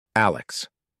Alex.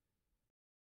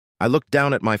 I looked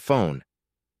down at my phone.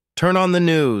 Turn on the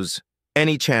news,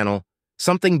 any channel.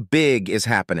 Something big is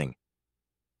happening.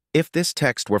 If this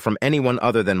text were from anyone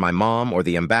other than my mom or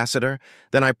the ambassador,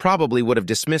 then I probably would have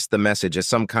dismissed the message as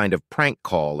some kind of prank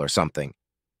call or something.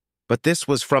 But this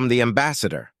was from the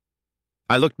ambassador.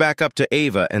 I looked back up to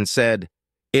Ava and said,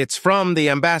 "It's from the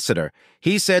ambassador.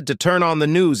 He said to turn on the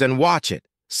news and watch it.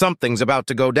 Something's about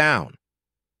to go down."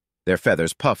 Their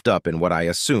feathers puffed up in what I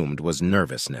assumed was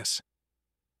nervousness.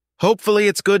 "Hopefully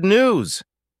it's good news."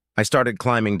 I started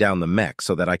climbing down the mech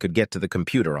so that I could get to the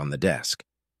computer on the desk.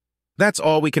 "That's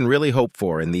all we can really hope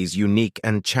for in these unique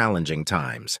and challenging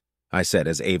times," I said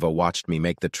as Ava watched me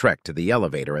make the trek to the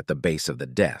elevator at the base of the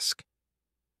desk.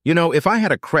 You know, if I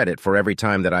had a credit for every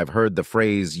time that I've heard the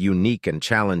phrase unique and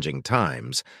challenging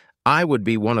times, I would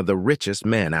be one of the richest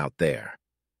men out there.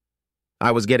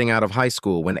 I was getting out of high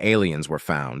school when aliens were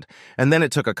found, and then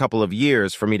it took a couple of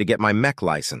years for me to get my mech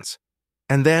license.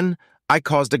 And then I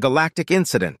caused a galactic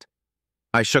incident.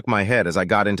 I shook my head as I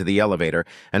got into the elevator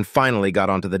and finally got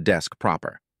onto the desk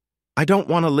proper. I don't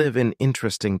want to live in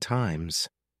interesting times.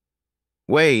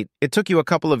 "Wait, it took you a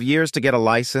couple of years to get a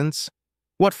license?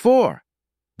 What for?"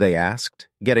 they asked,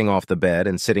 getting off the bed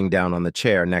and sitting down on the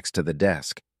chair next to the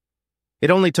desk.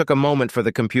 It only took a moment for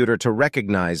the computer to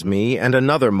recognize me and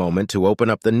another moment to open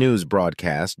up the news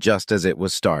broadcast just as it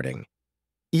was starting.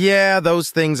 "Yeah,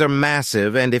 those things are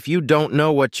massive, and if you don't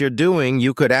know what you're doing,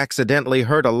 you could accidentally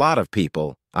hurt a lot of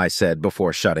people," I said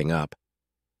before shutting up.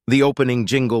 The opening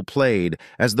jingle played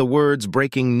as the words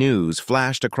 "breaking news"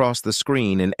 flashed across the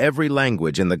screen in every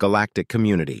language in the galactic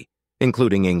community,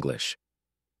 including English.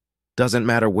 Doesn't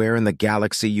matter where in the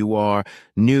galaxy you are,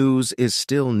 news is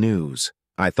still news,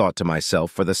 I thought to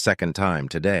myself for the second time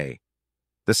today.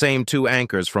 The same two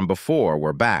anchors from before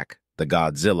were back, the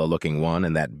Godzilla-looking one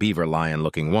and that beaver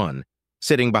lion-looking one,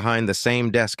 sitting behind the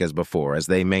same desk as before as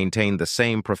they maintained the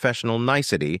same professional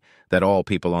nicety that all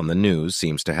people on the news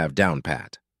seems to have down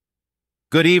pat.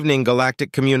 "Good evening,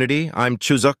 galactic community. I'm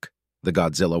Chuzuk," the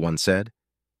Godzilla one said.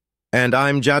 "And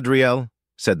I'm Jadriel,"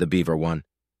 said the beaver one.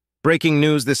 "Breaking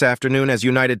news this afternoon as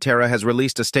United Terra has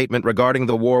released a statement regarding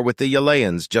the war with the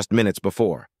Yalayans just minutes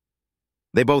before."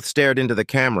 They both stared into the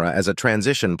camera as a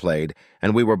transition played,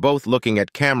 and we were both looking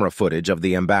at camera footage of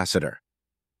the ambassador.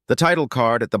 The title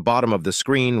card at the bottom of the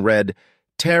screen read,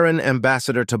 "Terran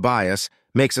Ambassador Tobias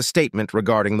makes a statement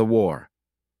regarding the war."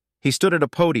 He stood at a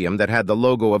podium that had the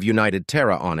logo of United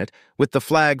Terra on it, with the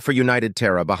flag for United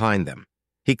Terra behind them.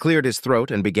 He cleared his throat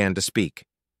and began to speak.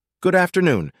 "Good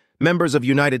afternoon, members of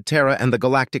United Terra and the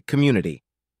galactic community.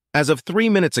 As of 3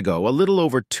 minutes ago, a little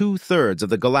over 2/3 of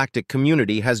the galactic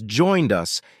community has joined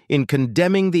us in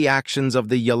condemning the actions of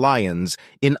the Yalayans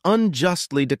in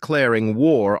unjustly declaring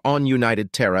war on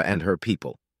United Terra and her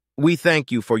people. We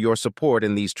thank you for your support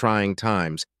in these trying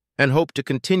times and hope to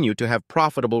continue to have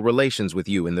profitable relations with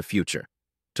you in the future.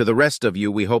 To the rest of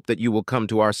you, we hope that you will come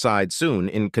to our side soon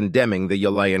in condemning the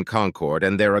Yalayan Concord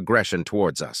and their aggression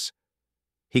towards us."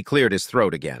 He cleared his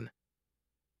throat again.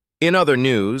 In other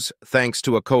news, thanks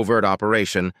to a covert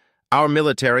operation, our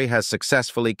military has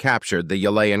successfully captured the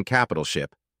Yalayan capital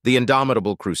ship, the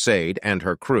Indomitable Crusade, and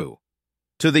her crew.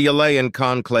 To the Yalayan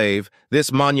conclave,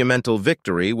 this monumental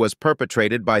victory was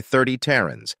perpetrated by 30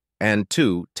 Terrans and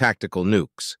 2 tactical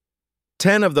nukes.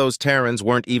 10 of those Terrans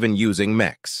weren't even using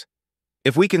mechs.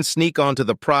 If we can sneak onto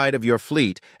the pride of your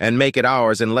fleet and make it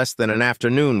ours in less than an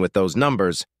afternoon with those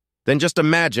numbers, then just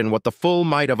imagine what the full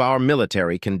might of our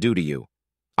military can do to you.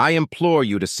 I implore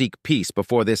you to seek peace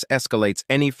before this escalates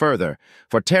any further,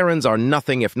 for Terrans are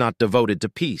nothing if not devoted to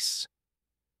peace."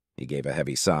 He gave a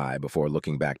heavy sigh before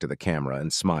looking back to the camera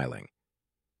and smiling.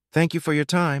 "Thank you for your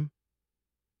time."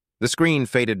 The screen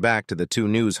faded back to the 2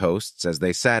 news hosts as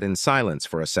they sat in silence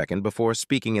for a second before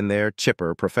speaking in their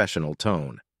chipper, professional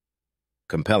tone.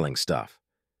 Compelling stuff.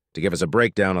 To give us a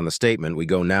breakdown on the statement, we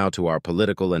go now to our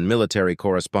political and military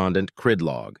correspondent,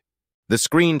 Cridlog. The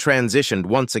screen transitioned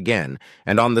once again,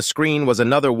 and on the screen was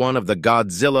another one of the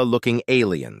Godzilla-looking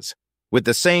aliens. With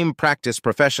the same practiced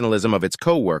professionalism of its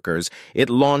co-workers, it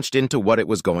launched into what it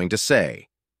was going to say.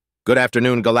 "Good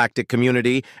afternoon, galactic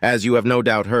community. As you have no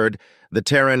doubt heard, the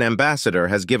Terran ambassador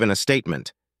has given a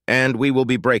statement, and we will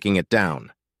be breaking it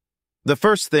down. The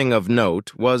first thing of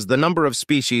note was the number of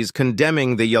species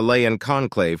condemning the Yalayan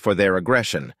conclave for their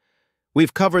aggression.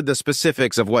 We've covered the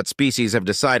specifics of what species have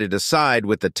decided to side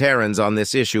with the Terrans on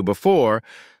this issue before,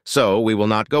 so we will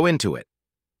not go into it.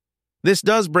 This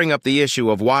does bring up the issue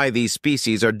of why these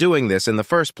species are doing this in the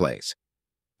first place.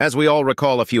 As we all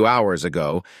recall a few hours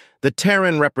ago, the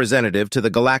Terran representative to the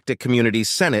Galactic Community's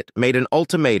Senate made an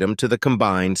ultimatum to the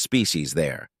combined species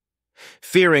there.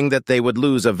 Fearing that they would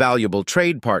lose a valuable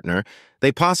trade partner,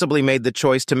 they possibly made the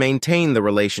choice to maintain the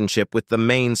relationship with the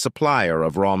main supplier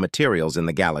of raw materials in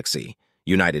the galaxy,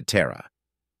 United Terra.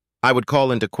 I would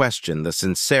call into question the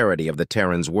sincerity of the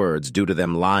Terrans' words due to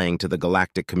them lying to the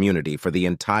galactic community for the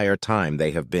entire time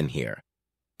they have been here.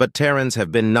 But Terrans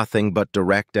have been nothing but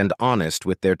direct and honest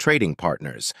with their trading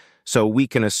partners, so we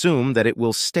can assume that it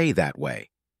will stay that way.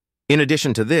 In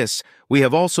addition to this, we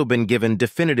have also been given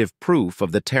definitive proof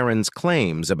of the Terrans'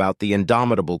 claims about the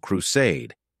Indomitable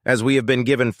Crusade, as we have been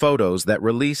given photos that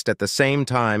released at the same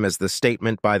time as the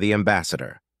statement by the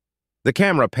ambassador. The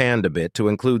camera panned a bit to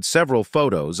include several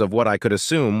photos of what I could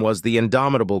assume was the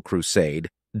Indomitable Crusade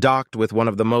docked with one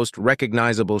of the most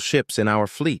recognizable ships in our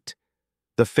fleet,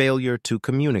 the failure to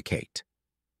communicate.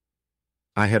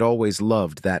 I had always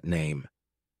loved that name.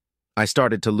 I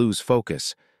started to lose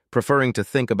focus, preferring to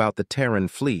think about the Terran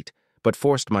fleet, but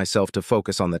forced myself to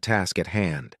focus on the task at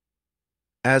hand.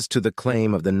 As to the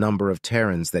claim of the number of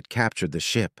Terrans that captured the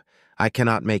ship, I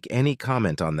cannot make any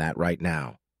comment on that right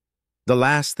now. The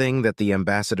last thing that the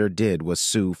ambassador did was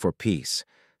sue for peace,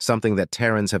 something that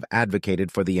Terrans have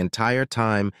advocated for the entire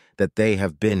time that they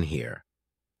have been here.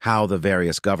 How the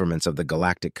various governments of the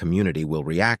galactic community will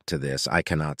react to this, I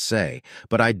cannot say,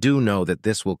 but I do know that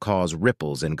this will cause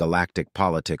ripples in galactic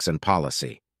politics and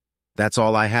policy. That's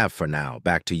all I have for now.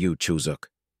 Back to you, Chuzuk.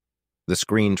 The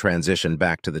screen transitioned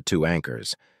back to the two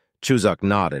anchors. Chuzuk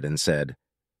nodded and said,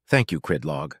 "Thank you,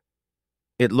 Cridlog."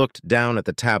 It looked down at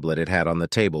the tablet it had on the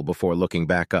table before looking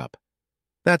back up.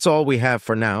 "That's all we have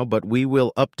for now, but we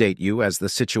will update you as the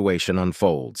situation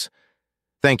unfolds.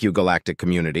 Thank you, galactic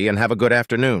community, and have a good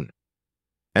afternoon."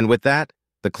 And with that,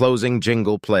 the closing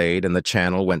jingle played and the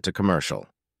channel went to commercial.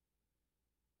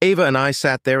 Ava and I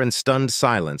sat there in stunned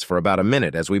silence for about a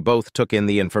minute as we both took in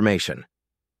the information.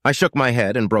 I shook my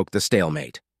head and broke the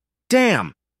stalemate.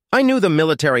 Damn! I knew the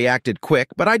military acted quick,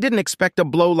 but I didn't expect a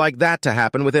blow like that to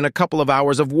happen within a couple of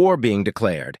hours of war being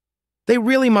declared. They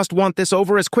really must want this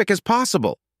over as quick as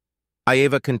possible.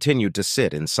 Ava continued to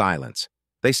sit in silence.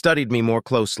 They studied me more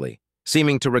closely,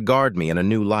 seeming to regard me in a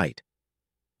new light.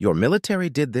 "Your military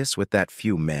did this with that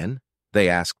few men?" they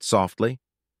asked softly.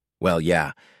 "Well,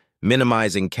 yeah.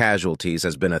 Minimizing casualties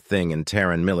has been a thing in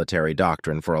Terran military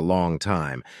doctrine for a long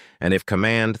time, and if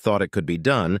Command thought it could be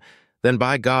done, then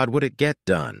by God would it get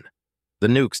done. The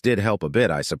nukes did help a bit,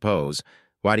 I suppose.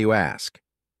 Why do you ask?"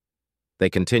 They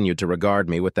continued to regard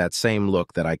me with that same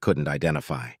look that I couldn't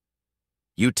identify.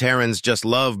 "You Terrans just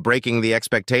love breaking the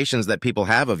expectations that people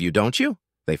have of you, don't you?"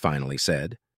 they finally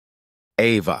said.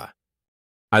 "Ava."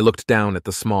 I looked down at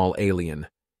the small alien.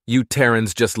 "You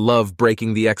Terrans just love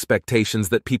breaking the expectations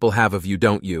that people have of you,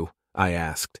 don't you?" I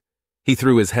asked. He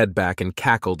threw his head back and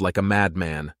cackled like a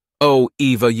madman. "Oh,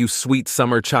 Eva, you sweet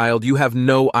summer child, you have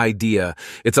no idea.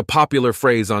 It's a popular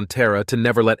phrase on Terra to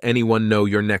never let anyone know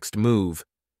your next move.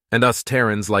 And us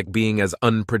Terrans like being as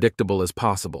unpredictable as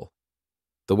possible."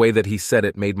 The way that he said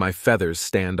it made my feathers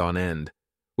stand on end,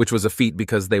 which was a feat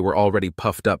because they were already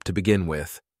puffed up to begin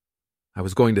with. I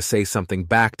was going to say something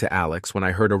back to Alex when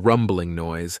I heard a rumbling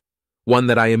noise, one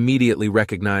that I immediately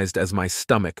recognized as my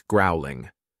stomach growling.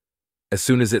 As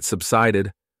soon as it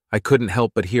subsided, I couldn't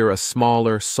help but hear a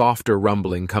smaller, softer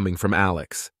rumbling coming from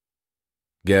Alex.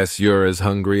 "Guess you're as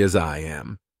hungry as I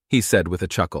am," he said with a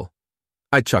chuckle.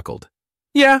 I chuckled.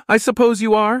 "Yeah, I suppose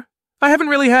you are. I haven't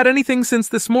really had anything since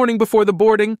this morning before the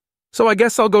boarding, so I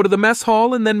guess I'll go to the mess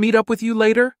hall and then meet up with you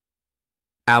later."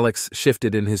 Alex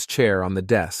shifted in his chair on the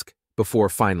desk before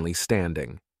finally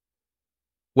standing.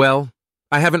 "Well,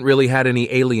 I haven't really had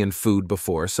any alien food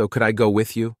before, so could I go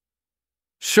with you?"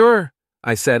 "Sure,"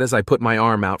 I said as I put my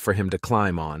arm out for him to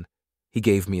climb on. He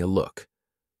gave me a look.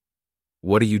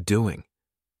 "What are you doing?"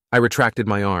 I retracted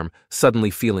my arm,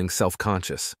 suddenly feeling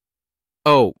self-conscious.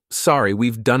 "Oh, sorry,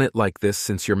 we've done it like this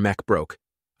since your mech broke.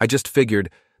 I just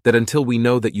figured that until we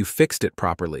know that you fixed it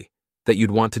properly, that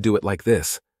you'd want to do it like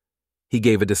this." He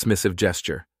gave a dismissive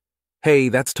gesture. "Hey,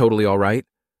 that's totally all right.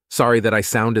 Sorry that I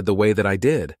sounded the way that I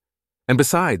did. And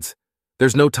besides,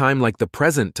 there's no time like the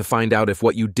present to find out if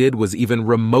what you did was even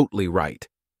remotely right."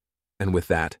 And with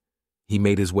that, he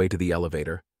made his way to the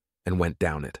elevator and went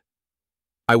down it.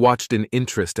 I watched in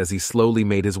interest as he slowly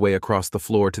made his way across the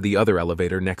floor to the other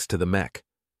elevator next to the mech.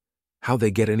 How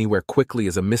they get anywhere quickly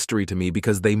is a mystery to me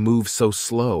because they move so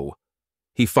slow.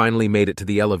 He finally made it to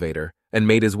the elevator and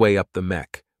made his way up the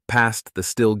mech, past the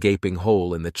still gaping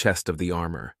hole in the chest of the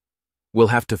armor. We'll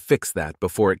have to fix that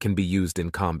before it can be used in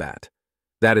combat.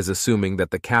 That is assuming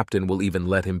that the captain will even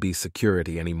let him be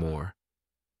security anymore.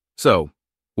 "So,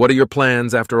 what are your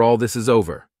plans after all this is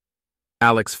over?"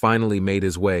 Alex finally made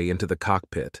his way into the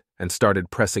cockpit and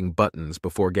started pressing buttons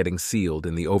before getting sealed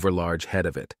in the overlarge head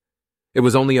of it. It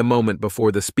was only a moment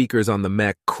before the speakers on the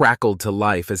mech crackled to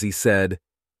life as he said,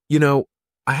 "You know,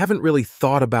 I haven't really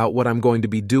thought about what I'm going to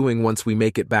be doing once we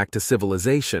make it back to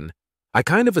civilization. I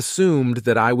kind of assumed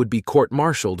that I would be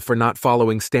court-martialed for not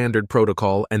following standard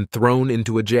protocol and thrown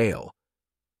into a jail."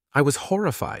 I was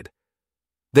horrified.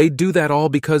 They'd do that all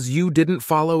because you didn't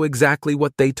follow exactly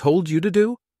what they told you to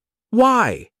do?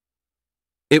 Why?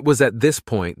 It was at this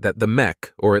point that the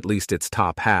mech, or at least its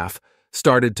top half,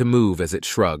 started to move as it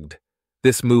shrugged.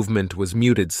 This movement was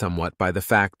muted somewhat by the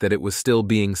fact that it was still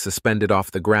being suspended off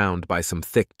the ground by some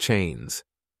thick chains.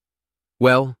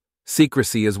 Well,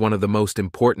 secrecy is one of the most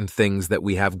important things that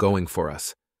we have going for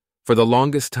us. For the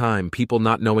longest time, people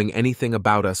not knowing anything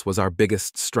about us was our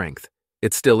biggest strength.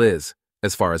 It still is,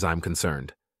 as far as I'm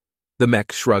concerned. The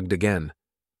mech shrugged again.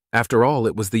 After all,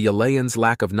 it was the Yalayan's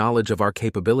lack of knowledge of our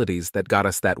capabilities that got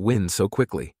us that win so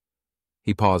quickly.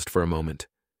 He paused for a moment.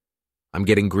 "I'm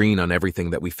getting green on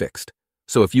everything that we fixed,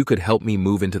 so if you could help me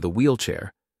move into the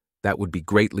wheelchair, that would be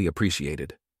greatly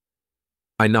appreciated."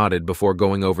 I nodded before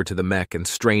going over to the mech and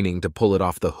straining to pull it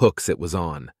off the hooks it was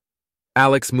on.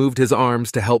 Alex moved his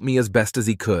arms to help me as best as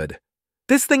he could.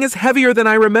 "This thing is heavier than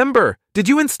I remember. Did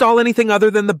you install anything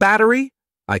other than the battery?"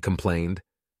 I complained.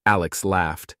 Alex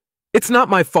laughed. "It's not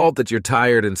my fault that you're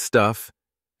tired and stuff.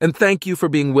 And thank you for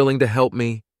being willing to help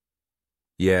me."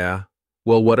 "Yeah,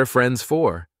 well, what are friends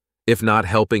for, if not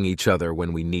helping each other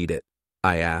when we need it?"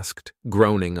 I asked,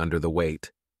 groaning under the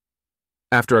weight.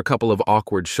 After a couple of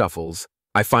awkward shuffles,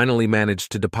 I finally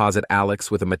managed to deposit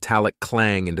Alex with a metallic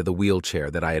clang into the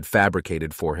wheelchair that I had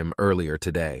fabricated for him earlier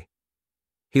today.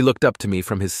 He looked up to me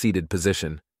from his seated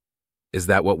position. "Is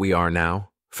that what we are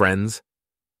now, friends?"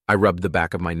 I rubbed the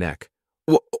back of my neck.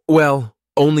 Well,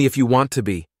 only if you want to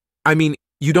be. I mean,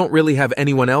 you don't really have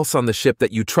anyone else on the ship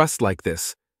that you trust like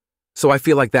this, so I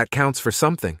feel like that counts for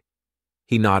something."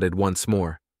 He nodded once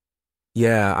more.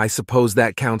 "Yeah, I suppose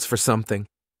that counts for something."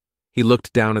 He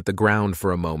looked down at the ground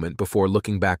for a moment before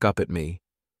looking back up at me.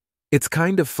 "It's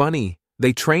kind of funny.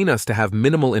 They train us to have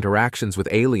minimal interactions with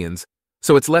aliens,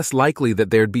 so it's less likely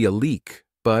that there'd be a leak.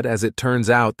 But as it turns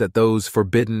out that those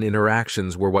forbidden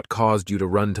interactions were what caused you to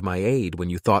run to my aid when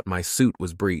you thought my suit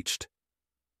was breached."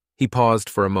 He paused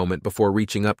for a moment before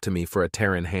reaching up to me for a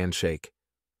Terran handshake.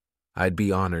 "I'd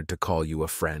be honored to call you a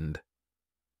friend."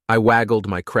 I waggled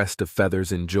my crest of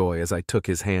feathers in joy as I took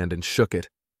his hand and shook it.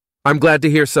 "I'm glad to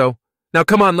hear so. Now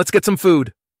come on, let's get some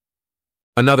food."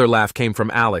 Another laugh came from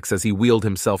Alex as he wheeled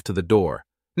himself to the door.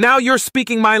 "Now you're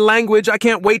speaking my language. I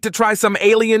can't wait to try some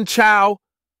alien chow."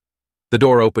 The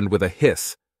door opened with a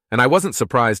hiss, and I wasn't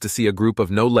surprised to see a group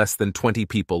of no less than 20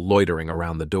 people loitering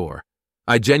around the door.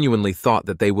 I genuinely thought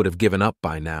that they would have given up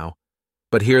by now.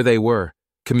 But here they were,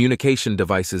 communication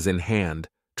devices in hand,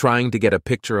 trying to get a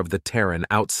picture of the Terran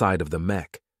outside of the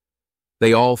mech.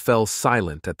 They all fell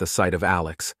silent at the sight of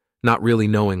Alex, not really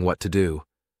knowing what to do.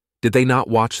 Did they not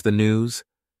watch the news?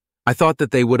 I thought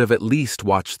that they would have at least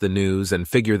watched the news and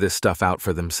figure this stuff out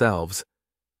for themselves.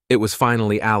 It was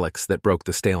finally Alex that broke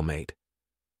the stalemate.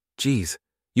 "Geez,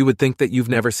 you would think that you've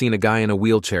never seen a guy in a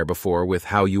wheelchair before with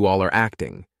how you all are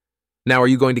acting. Now are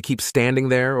you going to keep standing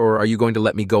there, or are you going to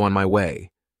let me go on my way?"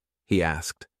 he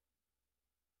asked.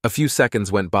 A few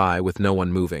seconds went by with no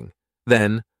one moving.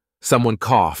 Then, someone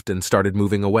coughed and started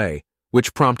moving away,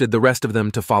 which prompted the rest of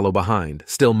them to follow behind,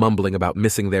 still mumbling about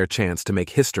missing their chance to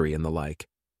make history and the like.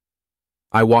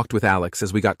 I walked with Alex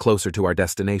as we got closer to our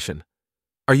destination.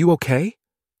 "Are you okay?"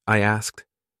 I asked.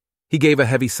 He gave a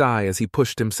heavy sigh as he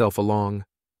pushed himself along.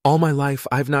 "All my life,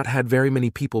 I've not had very many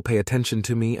people pay attention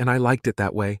to me, and I liked it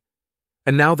that way.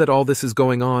 And now that all this is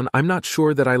going on, I'm not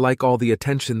sure that I like all the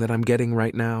attention that I'm getting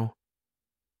right now."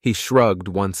 He shrugged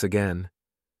once again.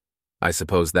 "I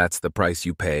suppose that's the price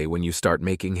you pay when you start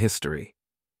making history."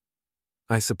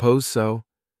 "I suppose so.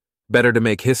 Better to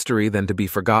make history than to be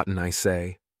forgotten, I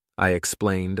say," I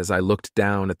explained as I looked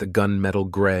down at the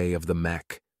gunmetal gray of the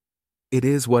mech. "It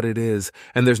is what it is,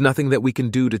 and there's nothing that we can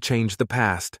do to change the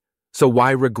past, so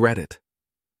why regret it?"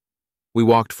 We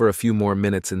walked for a few more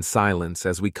minutes in silence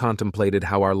as we contemplated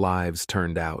how our lives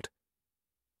turned out.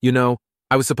 "You know,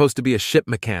 I was supposed to be a ship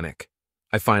mechanic,"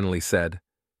 I finally said.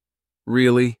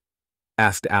 "Really?"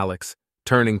 asked Alex,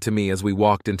 turning to me as we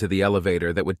walked into the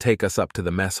elevator that would take us up to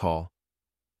the mess hall.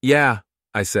 "Yeah,"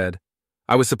 I said.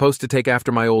 "I was supposed to take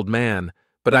after my old man,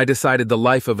 but I decided the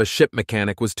life of a ship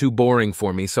mechanic was too boring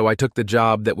for me, so I took the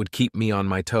job that would keep me on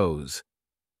my toes."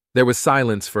 There was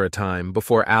silence for a time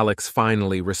before Alex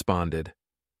finally responded.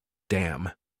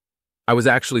 "Damn. I was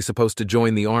actually supposed to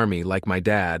join the army like my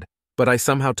dad, but I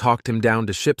somehow talked him down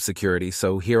to ship security,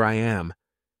 so here I am.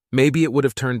 Maybe it would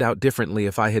have turned out differently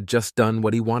if I had just done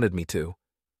what he wanted me to.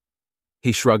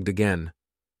 He shrugged again.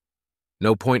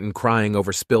 No point in crying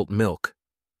over spilt milk.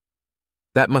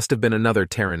 That must have been another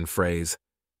Terran phrase.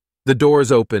 The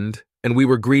doors opened, and we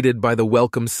were greeted by the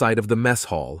welcome sight of the mess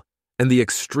hall and the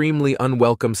extremely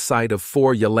unwelcome sight of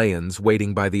 4 Yaleans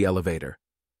waiting by the elevator.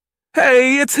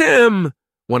 "Hey, it's him!"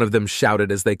 one of them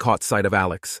shouted as they caught sight of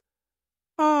Alex.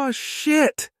 "Aw,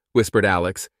 shit," whispered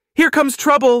Alex. "Here comes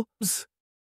trouble!"